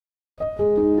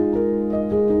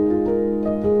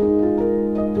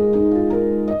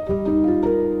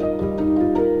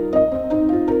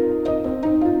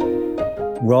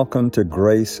Welcome to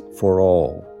Grace for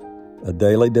All, a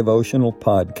daily devotional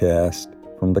podcast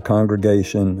from the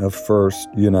congregation of First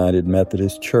United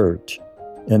Methodist Church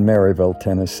in Maryville,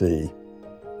 Tennessee.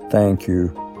 Thank you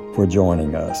for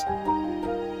joining us.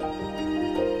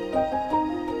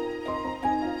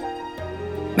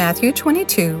 Matthew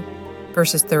 22,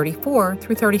 verses 34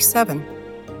 through 37.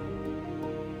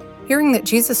 Hearing that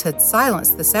Jesus had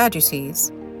silenced the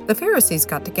Sadducees, the Pharisees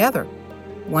got together.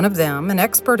 One of them, an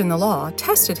expert in the law,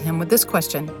 tested him with this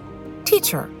question: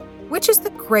 "Teacher, which is the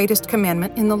greatest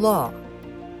commandment in the law?"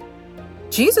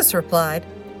 Jesus replied,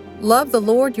 "Love the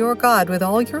Lord your God with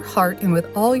all your heart and with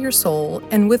all your soul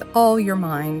and with all your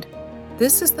mind.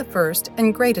 This is the first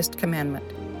and greatest commandment.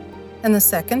 And the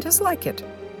second is like it.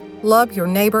 Love your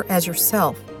neighbor as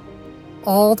yourself.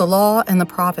 All the law and the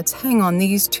prophets hang on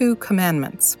these two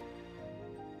commandments."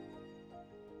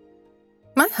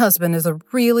 My husband is a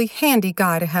really handy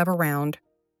guy to have around.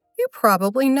 You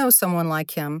probably know someone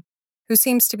like him, who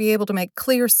seems to be able to make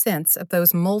clear sense of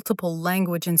those multiple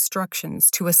language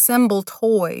instructions to assemble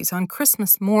toys on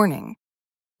Christmas morning,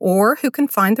 or who can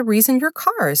find the reason your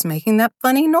car is making that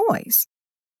funny noise,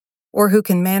 or who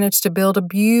can manage to build a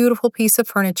beautiful piece of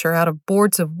furniture out of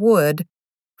boards of wood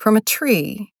from a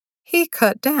tree he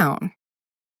cut down.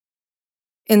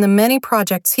 In the many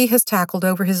projects he has tackled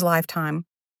over his lifetime,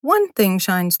 one thing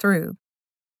shines through.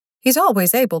 He's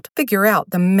always able to figure out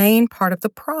the main part of the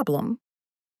problem.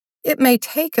 It may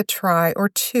take a try or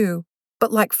two,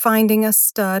 but like finding a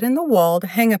stud in the wall to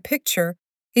hang a picture,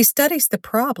 he studies the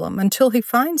problem until he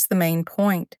finds the main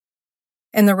point,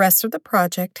 and the rest of the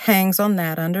project hangs on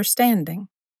that understanding.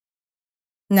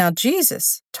 Now,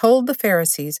 Jesus told the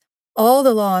Pharisees all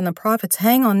the law and the prophets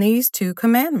hang on these two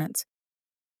commandments.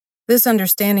 This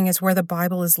understanding is where the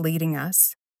Bible is leading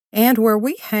us, and where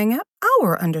we hang up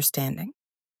our understanding.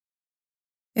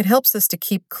 It helps us to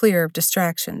keep clear of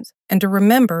distractions and to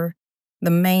remember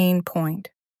the main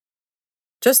point.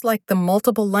 Just like the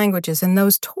multiple languages in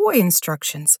those toy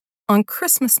instructions on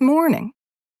Christmas morning,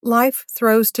 life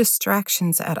throws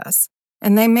distractions at us,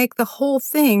 and they make the whole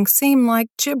thing seem like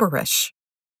gibberish.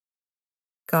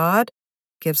 God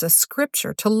gives us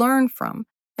scripture to learn from,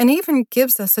 and even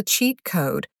gives us a cheat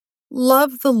code.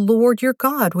 Love the Lord your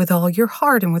God with all your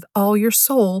heart and with all your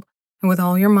soul and with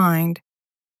all your mind,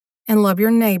 and love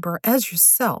your neighbor as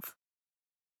yourself.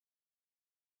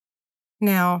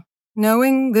 Now,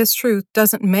 knowing this truth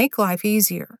doesn't make life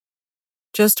easier,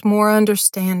 just more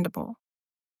understandable.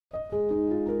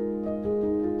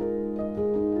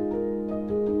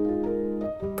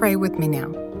 Pray with me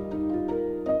now.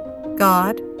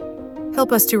 God,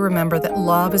 help us to remember that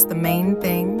love is the main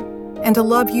thing, and to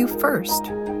love you first,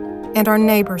 and our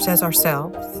neighbors as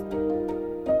ourselves.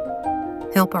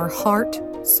 Help our heart,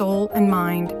 soul, and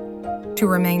mind to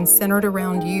remain centered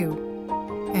around you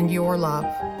and your love.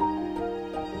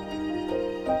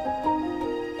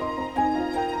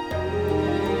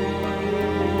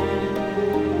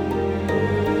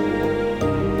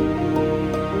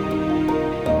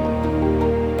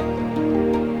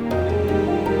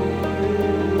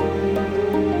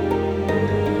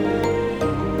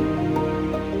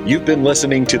 You've been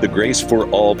listening to the Grace for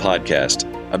All podcast,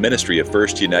 a ministry of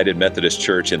First United Methodist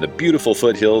Church in the beautiful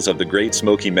foothills of the Great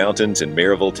Smoky Mountains in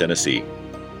Maryville, Tennessee.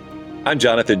 I'm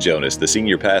Jonathan Jonas, the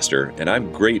senior pastor, and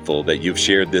I'm grateful that you've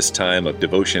shared this time of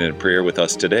devotion and prayer with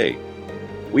us today.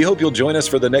 We hope you'll join us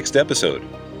for the next episode,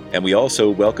 and we also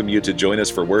welcome you to join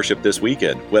us for worship this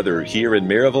weekend, whether here in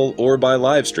Maryville or by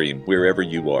live stream, wherever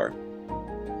you are.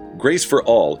 Grace for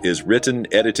All is written,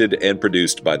 edited, and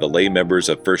produced by the lay members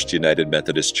of First United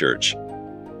Methodist Church.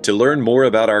 To learn more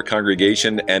about our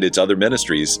congregation and its other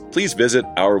ministries, please visit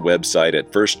our website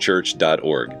at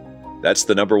firstchurch.org. That's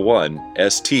the number 1,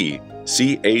 stchurch.org.